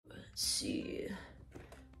see.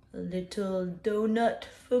 A little donut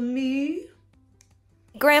for me.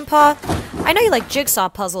 Grandpa, I know you like jigsaw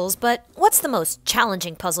puzzles, but what's the most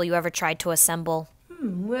challenging puzzle you ever tried to assemble?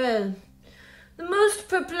 Well, the most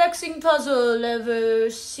perplexing puzzle ever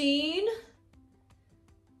seen?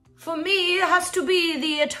 For me, it has to be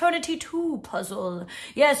the Eternity 2 puzzle.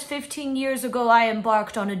 Yes, 15 years ago I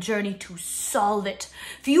embarked on a journey to solve it,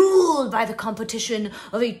 fueled by the competition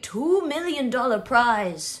of a $2 million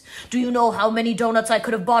prize. Do you know how many donuts I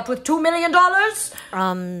could have bought with $2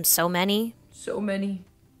 million? So many? So many.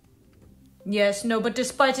 Yes, no, but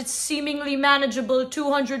despite its seemingly manageable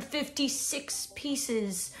 256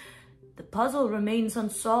 pieces, the puzzle remains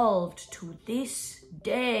unsolved to this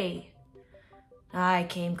day. I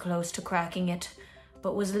came close to cracking it,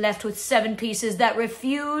 but was left with 7 pieces that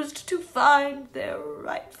refused to find their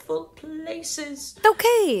rightful places.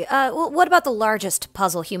 Okay, what about the largest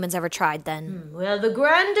puzzle humans ever tried then? Well, the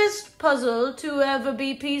grandest puzzle to ever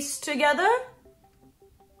be pieced together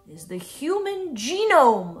is the human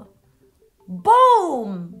genome.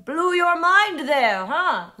 Boom! Blew your mind there,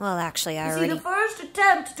 huh? Well, actually, See, the first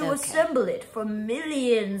attempt to assemble it from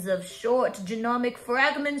millions of short genomic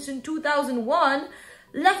fragments in 2001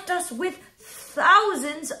 left us with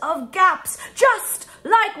thousands of gaps, just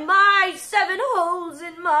like my 7 holes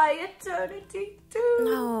in my eternity too.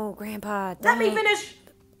 No, Grandpa, Let me finish.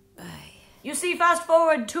 You see, fast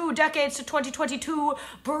forward 2 decades to 2022,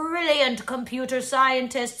 brilliant computer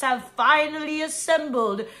scientists have finally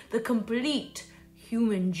assembled the complete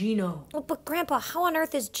human genome. Oh, but Grandpa, how on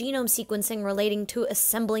earth is genome sequencing relating to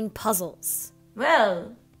assembling puzzles?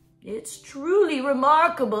 Well, it's truly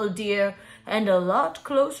remarkable, dear, and a lot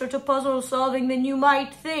closer to puzzle solving than you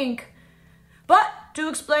might think. But to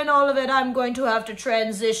explain all of it, I'm going to have to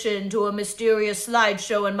transition to a mysterious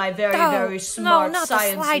slideshow in my very smart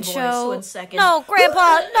sciencey voice. 1 second. No,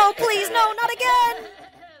 Grandpa, no, please, no, not again.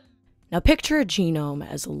 Now picture a genome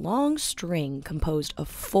as a long string composed of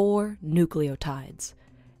 4 nucleotides,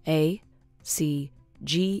 A, C,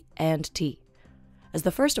 G, and T. As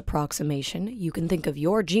the first approximation, you can think of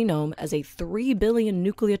your genome as a 3 billion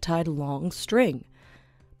nucleotide long string.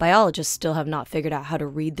 Biologists still have not figured out how to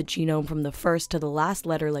read the genome from the first to the last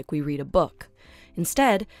letter like we read a book.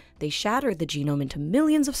 Instead, they shatter the genome into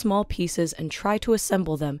millions of small pieces and try to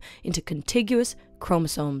assemble them into contiguous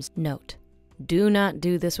chromosomes. Note, do not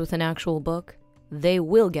do this with an actual book. They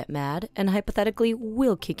will get mad and hypothetically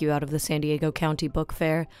will kick you out of the San Diego County Book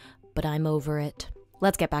Fair, but I'm over it.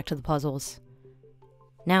 Let's get back to the puzzles.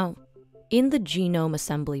 Now, in the genome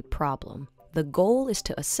assembly problem, the goal is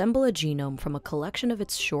to assemble a genome from a collection of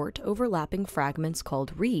its short, overlapping fragments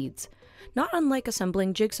called reads, not unlike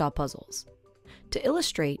assembling jigsaw puzzles. To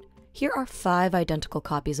illustrate, here are 5 identical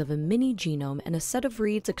copies of a mini genome and a set of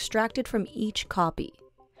reads extracted from each copy.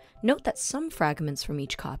 Note that some fragments from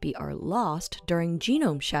each copy are lost during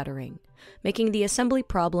genome shattering, making the assembly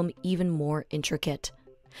problem even more intricate.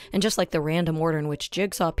 And just like the random order in which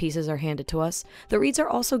jigsaw pieces are handed to us, the reads are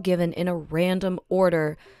also given in a random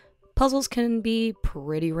order. Puzzles can be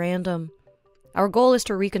pretty random. Our goal is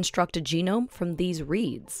to reconstruct a genome from these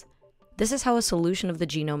reads. This is how a solution of the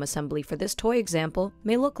genome assembly for this toy example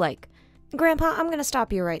may look like. Grandpa, I'm going to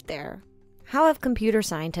stop you right there. How have computer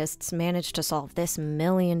scientists managed to solve this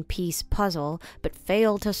million-piece puzzle, but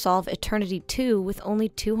failed to solve Eternity 2 with only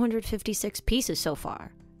 256 pieces so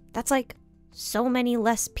far? That's like so many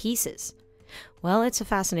less pieces. Well, it's a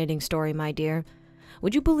fascinating story, my dear.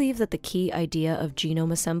 Would you believe that the key idea of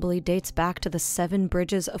genome assembly dates back to the 7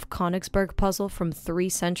 bridges of Königsberg puzzle from 3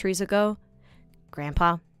 centuries ago?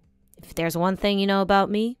 Grandpa, if there's one thing you know about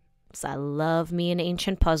me, it's I love me an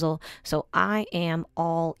ancient puzzle, so I am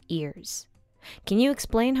all ears. Can you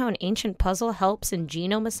explain how an ancient puzzle helps in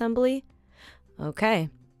genome assembly? Okay,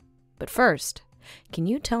 but first, can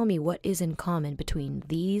you tell me what is in common between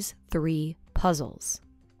these 3 puzzles?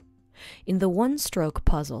 In the one-stroke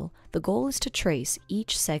puzzle, the goal is to trace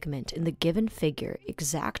each segment in the given figure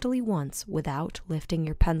exactly once without lifting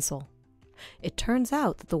your pencil. It turns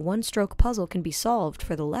out that the one-stroke puzzle can be solved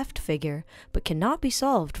for the left figure, but cannot be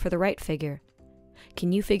solved for the right figure.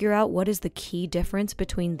 Can you figure out what is the key difference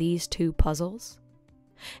between these 2 puzzles?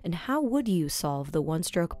 And how would you solve the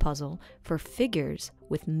one-stroke puzzle for figures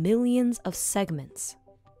with millions of segments?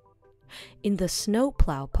 In the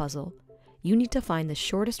snowplow puzzle, you need to find the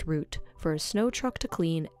shortest route for a snow truck to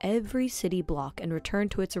clean every city block and return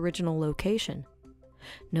to its original location.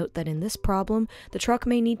 Note that in this problem, the truck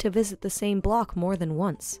may need to visit the same block more than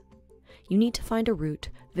once. You need to find a route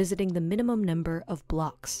visiting the minimum number of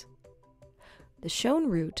blocks. The shown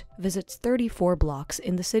route visits 34 blocks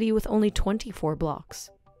in the city with only 24 blocks.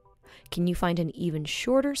 Can you find an even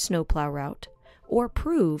shorter snowplow route, or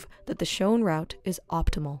prove that the shown route is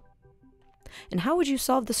optimal? And how would you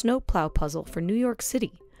solve the snowplow puzzle for New York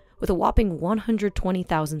City, with a whopping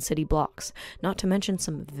 120,000 city blocks, not to mention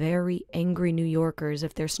some very angry New Yorkers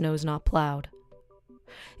if their snow's not plowed?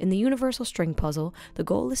 In the universal string puzzle, the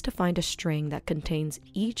goal is to find a string that contains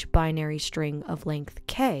each binary string of length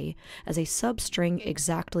k as a substring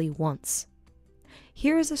exactly once.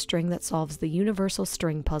 Here is a string that solves the universal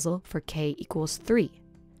string puzzle for k equals 3,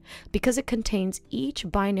 because it contains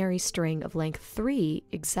each binary string of length 3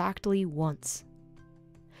 exactly once.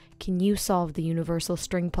 Can you solve the universal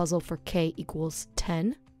string puzzle for k equals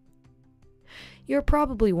 10? You're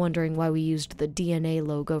probably wondering why we used the DNA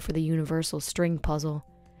logo for the universal string puzzle.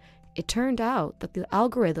 It turned out that the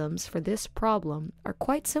algorithms for this problem are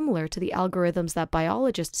quite similar to the algorithms that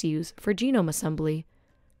biologists use for genome assembly.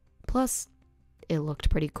 Plus, it looked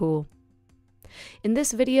pretty cool. In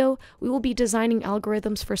this video, we will be designing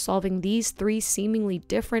algorithms for solving these 3 seemingly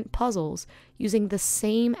different puzzles using the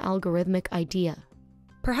same algorithmic idea.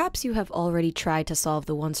 Perhaps you have already tried to solve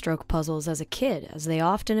the one-stroke puzzles as a kid, as they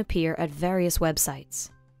often appear at various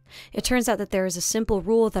websites. It turns out that there is a simple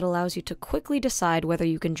rule that allows you to quickly decide whether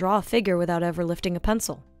you can draw a figure without ever lifting a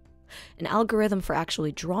pencil. An algorithm for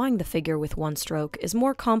actually drawing the figure with one stroke is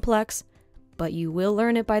more complex, but you will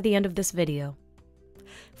learn it by the end of this video.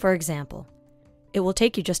 For example, it will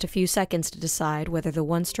take you just a few seconds to decide whether the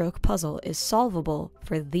one-stroke puzzle is solvable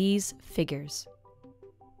for these figures.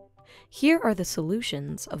 Here are the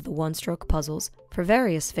solutions of the one-stroke puzzles for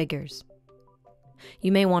various figures.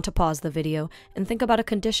 You may want to pause the video and think about a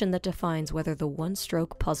condition that defines whether the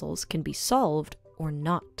one-stroke puzzles can be solved or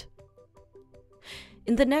not.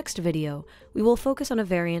 In the next video, we will focus on a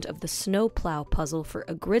variant of the snowplow puzzle for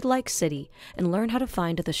a grid-like city and learn how to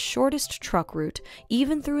find the shortest truck route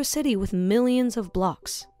even through a city with millions of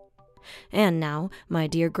blocks. And now, my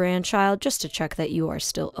dear grandchild, just to check that you are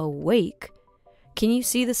still awake, can you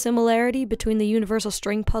see the similarity between the universal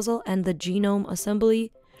string puzzle and the genome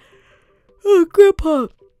assembly? Oh, Grandpa!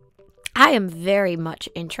 I am very much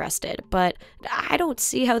interested, but I don't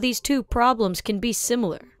see how these 2 problems can be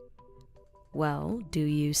similar. Well, do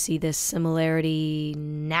you see this similarity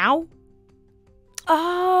now?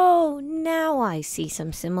 Oh, now I see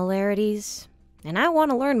some similarities, and I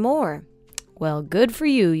want to learn more. Well, good for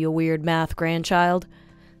you, you weird math grandchild.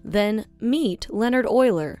 Then meet Leonhard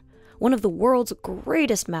Euler, one of the world's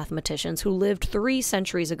greatest mathematicians who lived 3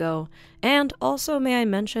 centuries ago, and also, may I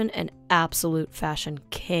mention, an absolute fashion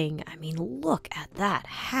king. I mean, look at that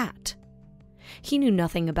hat. He knew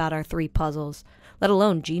nothing about our 3 puzzles, let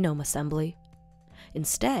alone genome assembly.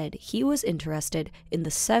 Instead, he was interested in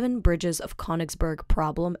the 7 bridges of Königsberg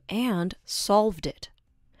problem and solved it.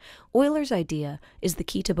 Euler's idea is the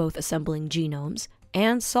key to both assembling genomes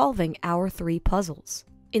and solving our 3 puzzles.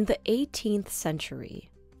 In the 18th century,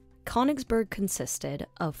 Königsberg consisted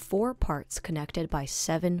of 4 parts connected by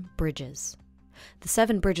 7 bridges. The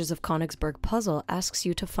 7 bridges of Königsberg puzzle asks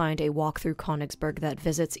you to find a walk through Königsberg that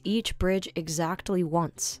visits each bridge exactly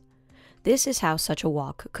once. This is how such a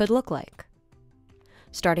walk could look like.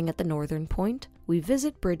 Starting at the northern point, we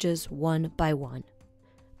visit bridges one by one.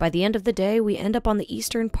 By the end of the day, we end up on the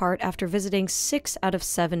eastern part after visiting 6 out of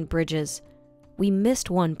 7 bridges. We missed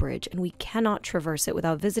one bridge, and we cannot traverse it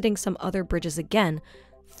without visiting some other bridges again,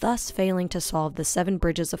 thus failing to solve the 7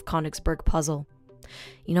 bridges of Königsberg puzzle.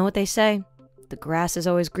 You know what they say? The grass is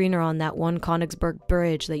always greener on that one Königsberg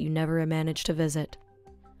bridge that you never managed to visit.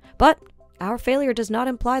 But our failure does not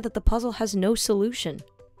imply that the puzzle has no solution.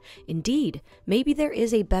 Indeed, maybe there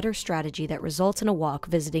is a better strategy that results in a walk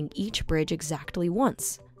visiting each bridge exactly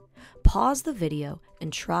once. Pause the video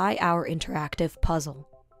and try our interactive puzzle.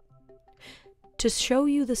 To show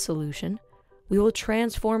you the solution, we will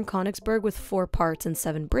transform Königsberg with 4 parts and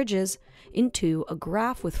 7 bridges into a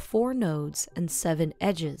graph with 4 nodes and 7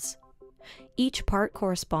 edges. Each part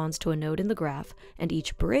corresponds to a node in the graph, and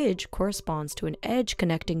each bridge corresponds to an edge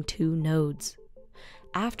connecting 2 nodes.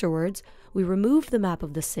 Afterwards, we remove the map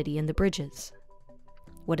of the city and the bridges.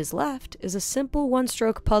 What is left is a simple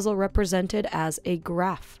one-stroke puzzle represented as a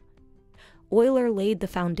graph. Euler laid the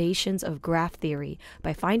foundations of graph theory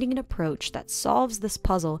by finding an approach that solves this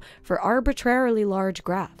puzzle for arbitrarily large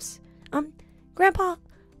graphs. Grandpa,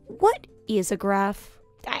 what is a graph?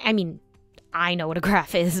 I mean, I know what a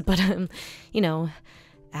graph is, but,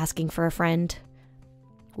 asking for a friend.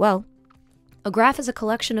 Well, a graph is a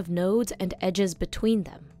collection of nodes and edges between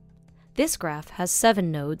them. This graph has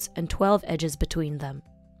 7 nodes and 12 edges between them.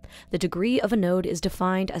 The degree of a node is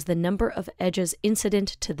defined as the number of edges incident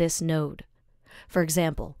to this node. For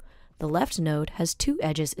example, the left node has 2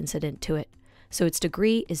 edges incident to it, so its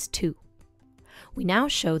degree is 2. We now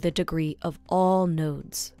show the degree of all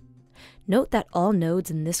nodes. Note that all nodes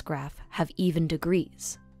in this graph have even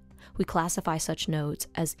degrees. We classify such nodes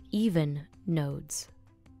as even nodes.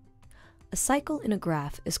 A cycle in a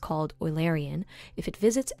graph is called Eulerian if it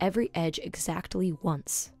visits every edge exactly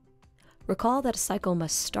once. Recall that a cycle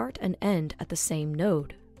must start and end at the same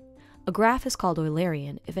node. A graph is called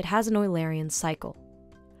Eulerian if it has an Eulerian cycle.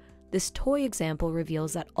 This toy example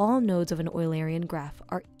reveals that all nodes of an Eulerian graph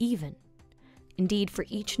are even. Indeed, for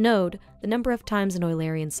each node, the number of times an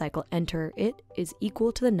Eulerian cycle enters it is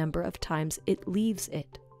equal to the number of times it leaves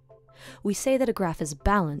it. We say that a graph is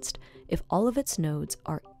balanced if all of its nodes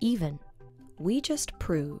are even. We just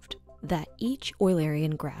proved that each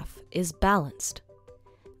Eulerian graph is balanced.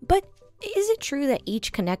 But is it true that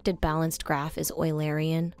each connected balanced graph is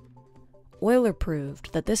Eulerian? Euler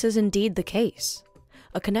proved that this is indeed the case.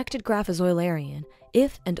 A connected graph is Eulerian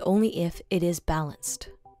if and only if it is balanced.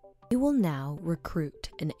 We will now recruit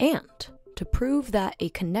an ant to prove that a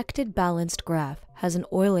connected balanced graph has an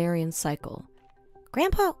Eulerian cycle.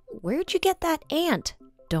 Grandpa, where'd you get that ant?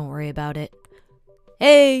 Don't worry about it.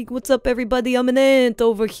 Hey, what's up everybody? I'm an ant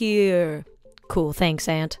over here. Cool, thanks,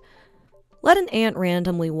 ant. Let an ant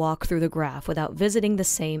randomly walk through the graph without visiting the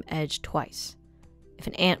same edge twice. If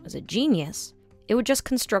an ant was a genius, it would just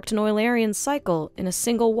construct an Eulerian cycle in a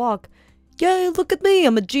single walk. Yay, look at me,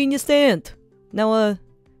 I'm a genius ant. Now,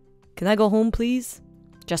 can I go home, please?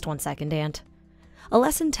 Just 1 second, ant. A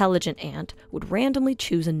less intelligent ant would randomly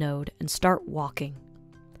choose a node and start walking.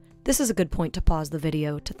 This is a good point to pause the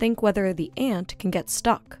video to think whether the ant can get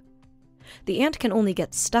stuck. The ant can only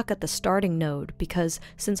get stuck at the starting node because,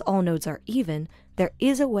 since all nodes are even, there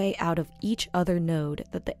is a way out of each other node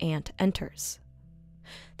that the ant enters.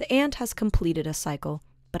 The ant has completed a cycle,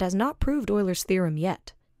 but has not proved Euler's theorem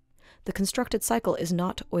yet. The constructed cycle is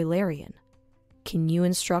not Eulerian. Can you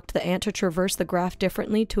instruct the ant to traverse the graph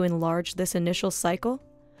differently to enlarge this initial cycle?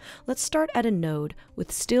 Let's start at a node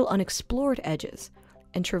with still unexplored edges,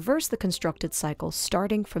 and traverse the constructed cycle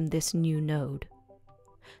starting from this new node.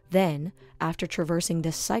 Then, after traversing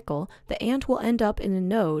this cycle, the ant will end up in a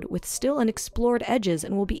node with still unexplored edges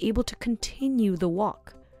and will be able to continue the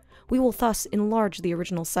walk. We will thus enlarge the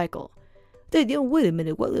original cycle. Wait a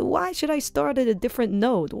minute, why should I start at a different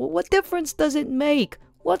node? What difference does it make?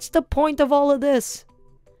 What's the point of all of this?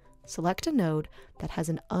 Select a node that has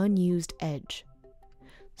an unused edge.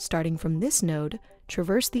 Starting from this node,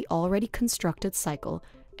 traverse the already constructed cycle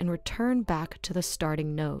and return back to the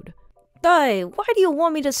starting node. Hey, why do you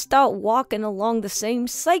want me to start walking along the same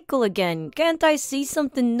cycle again? Can't I see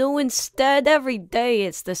something new instead? Every day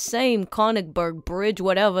it's the same Königsberg Bridge,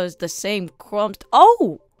 whatever is the same crumbs.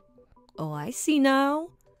 Oh, I see now.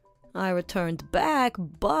 I returned back,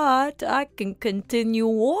 but I can continue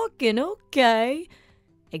walking, okay.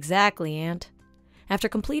 Exactly, ant. After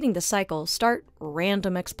completing the cycle, start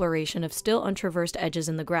random exploration of still untraversed edges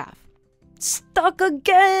in the graph. Stuck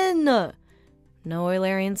again! No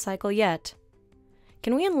Eulerian cycle yet.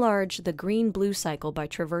 Can we enlarge the green-blue cycle by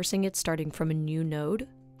traversing it starting from a new node?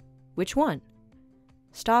 Which one?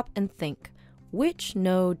 Stop and think. Which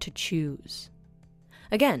node to choose?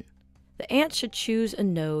 Again, the ant should choose a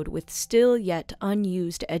node with still yet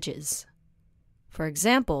unused edges. For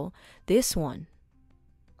example, this one.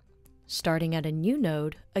 Starting at a new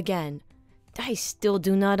node, again, I still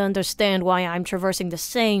do not understand why I'm traversing the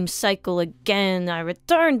same cycle again. I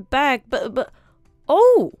returned back, but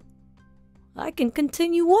oh! I can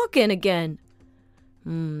continue walking again.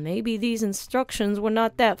 Maybe these instructions were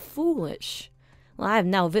not that foolish. Well, I have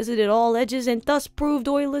now visited all edges and thus proved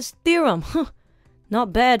Euler's theorem.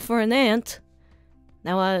 Not bad for an ant.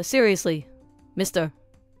 Now, seriously, mister,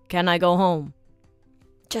 can I go home?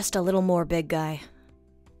 Just a little more, big guy.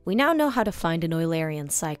 We now know how to find an Eulerian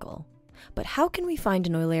cycle. But how can we find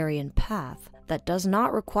an Eulerian path that does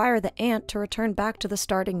not require the ant to return back to the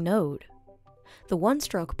starting node? The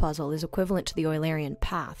one-stroke puzzle is equivalent to the Eulerian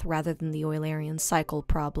path rather than the Eulerian cycle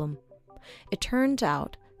problem. It turns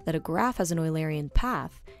out that a graph has an Eulerian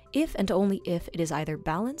path if and only if it is either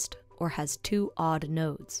balanced or has 2 odd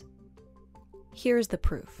nodes. Here's the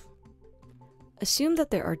proof. Assume that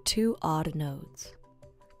there are 2 odd nodes.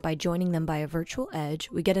 By joining them by a virtual edge,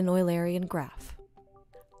 we get an Eulerian graph.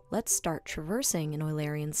 Let's start traversing an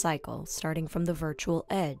Eulerian cycle, starting from the virtual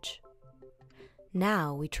edge.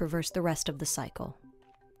 Now we traverse the rest of the cycle.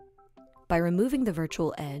 By removing the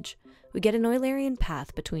virtual edge, we get an Eulerian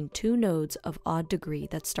path between 2 nodes of odd degree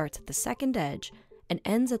that starts at the second edge and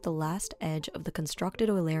ends at the last edge of the constructed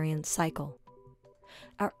Eulerian cycle.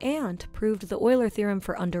 Our ant proved the Euler theorem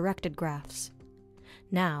for undirected graphs.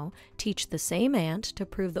 Now, teach the same ant to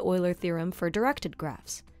prove the Euler theorem for directed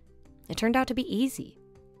graphs. It turned out to be easy.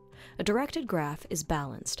 A directed graph is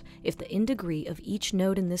balanced if the in degree of each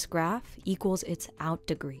node in this graph equals its out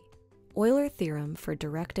degree. Euler theorem for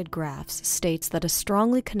directed graphs states that a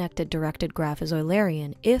strongly connected directed graph is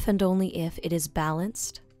Eulerian if and only if it is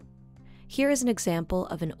balanced. Here is an example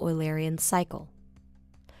of an Eulerian cycle.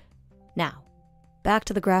 Now, back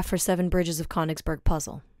to the graph for 7 bridges of Königsberg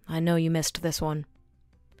puzzle. I know you missed this one.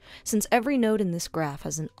 Since every node in this graph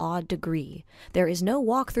has an odd degree, there is no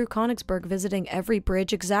walk through Königsberg visiting every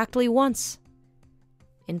bridge exactly once.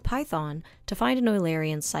 In Python, to find an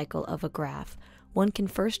Eulerian cycle of a graph, one can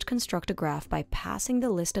first construct a graph by passing the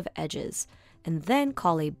list of edges, and then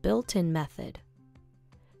call a built-in method.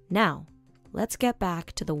 Now, let's get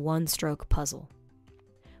back to the one-stroke puzzle.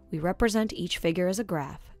 We represent each figure as a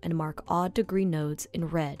graph and mark odd degree nodes in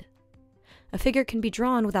red. A figure can be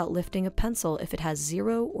drawn without lifting a pencil if it has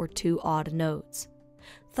 0 or 2 odd nodes.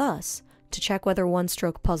 Thus, to check whether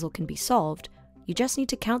one-stroke puzzle can be solved, you just need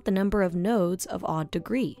to count the number of nodes of odd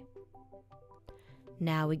degree.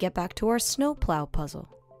 Now we get back to our snowplow puzzle.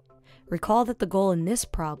 Recall that the goal in this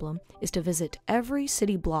problem is to visit every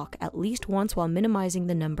city block at least once while minimizing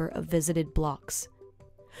the number of visited blocks.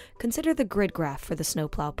 Consider the grid graph for the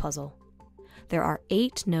snowplow puzzle. There are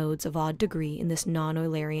 8 nodes of odd degree in this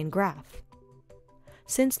non-Eulerian graph.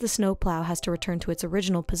 Since the snowplow has to return to its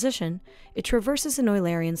original position, it traverses an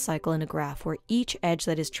Eulerian cycle in a graph where each edge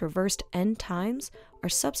that is traversed n times are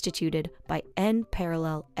substituted by n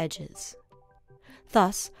parallel edges.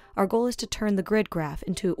 Thus, our goal is to turn the grid graph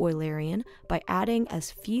into Eulerian by adding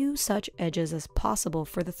as few such edges as possible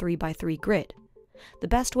for the 3x3 grid. The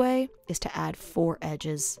best way is to add 4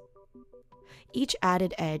 edges. Each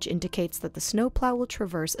added edge indicates that the snowplow will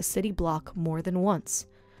traverse a city block more than once.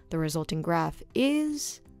 The resulting graph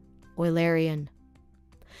is Eulerian.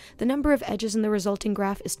 The number of edges in the resulting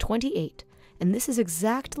graph is 28, and this is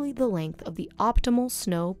exactly the length of the optimal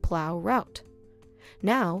snowplow route.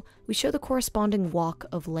 Now, we show the corresponding walk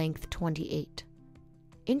of length 28.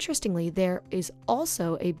 Interestingly, there is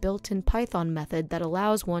also a built-in Python method that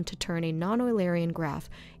allows one to turn a non-Eulerian graph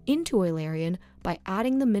into Eulerian by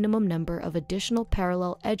adding the minimum number of additional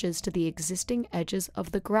parallel edges to the existing edges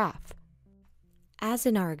of the graph. As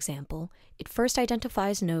in our example, it first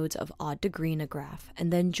identifies nodes of odd degree in a graph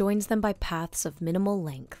and then joins them by paths of minimal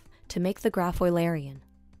length to make the graph Eulerian.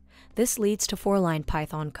 This leads to 4-line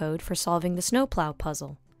Python code for solving the snowplow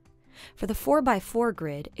puzzle. For the 4x4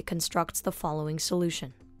 grid, it constructs the following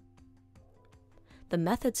solution. The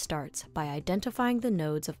method starts by identifying the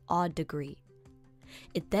nodes of odd degree.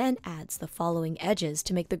 It then adds the following edges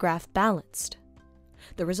to make the graph balanced.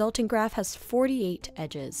 The resulting graph has 48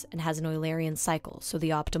 edges and has an Eulerian cycle, so the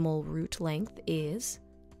optimal route length is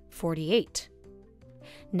 48.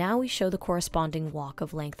 Now we show the corresponding walk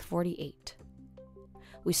of length 48.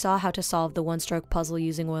 We saw how to solve the one-stroke puzzle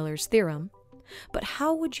using Euler's theorem, but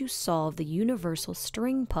how would you solve the universal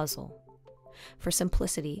string puzzle? For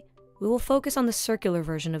simplicity, we will focus on the circular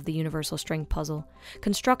version of the universal string puzzle,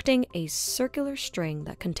 constructing a circular string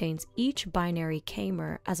that contains each binary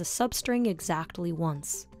k-mer as a substring exactly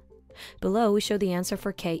once. Below, we show the answer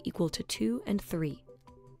for k equal to 2 and 3.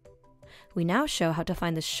 We now show how to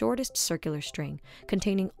find the shortest circular string,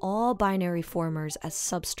 containing all binary formers as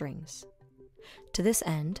substrings. To this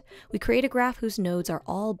end, we create a graph whose nodes are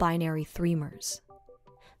all binary 3-mers.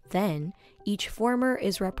 Then, each former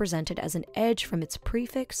is represented as an edge from its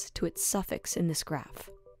prefix to its suffix in this graph.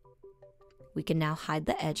 We can now hide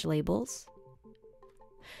the edge labels.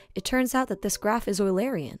 It turns out that this graph is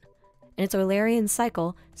Eulerian, and its Eulerian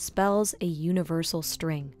cycle spells a universal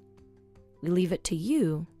string. We leave it to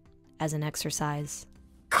you as an exercise.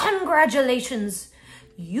 Congratulations!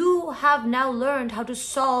 You have now learned how to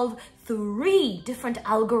solve 3 different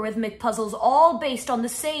algorithmic puzzles, all based on the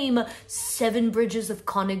same 7 bridges of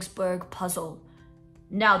Königsberg puzzle.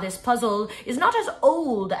 Now, this puzzle is not as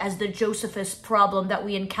old as the Josephus problem that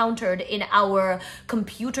we encountered in our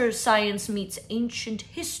Computer Science Meets Ancient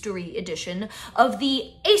History edition of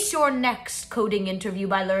the Ace Your Next Coding Interview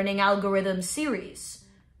by Learning Algorithms series.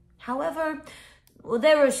 However,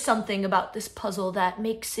 there is something about this puzzle that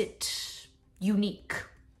makes it unique.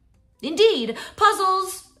 Indeed,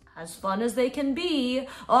 puzzles, as fun as they can be,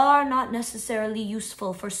 are not necessarily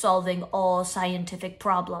useful for solving all scientific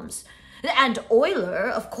problems. And Euler,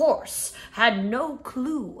 of course, had no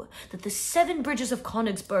clue that the 7 bridges of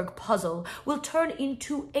Königsberg puzzle will turn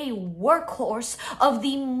into a workhorse of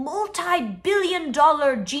the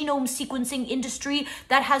multi-billion-dollar genome sequencing industry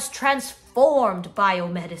that has transformed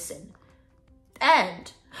biomedicine.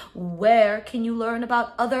 And Where can you learn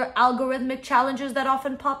about other algorithmic challenges that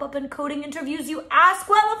often pop up in coding interviews, you ask?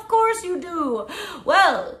 Well, of course you do.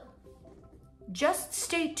 Well, just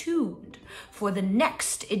stay tuned for the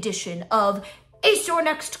next edition of Ace Your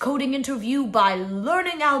Next Coding Interview by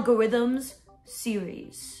Learning Algorithms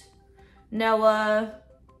series. Now,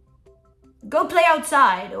 go play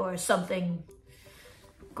outside or something.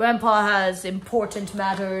 Grandpa has important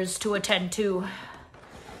matters to attend to.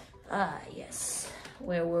 Yes.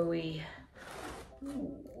 Where were we?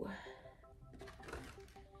 Ooh.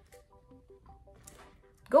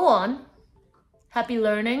 Go on. Happy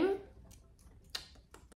learning.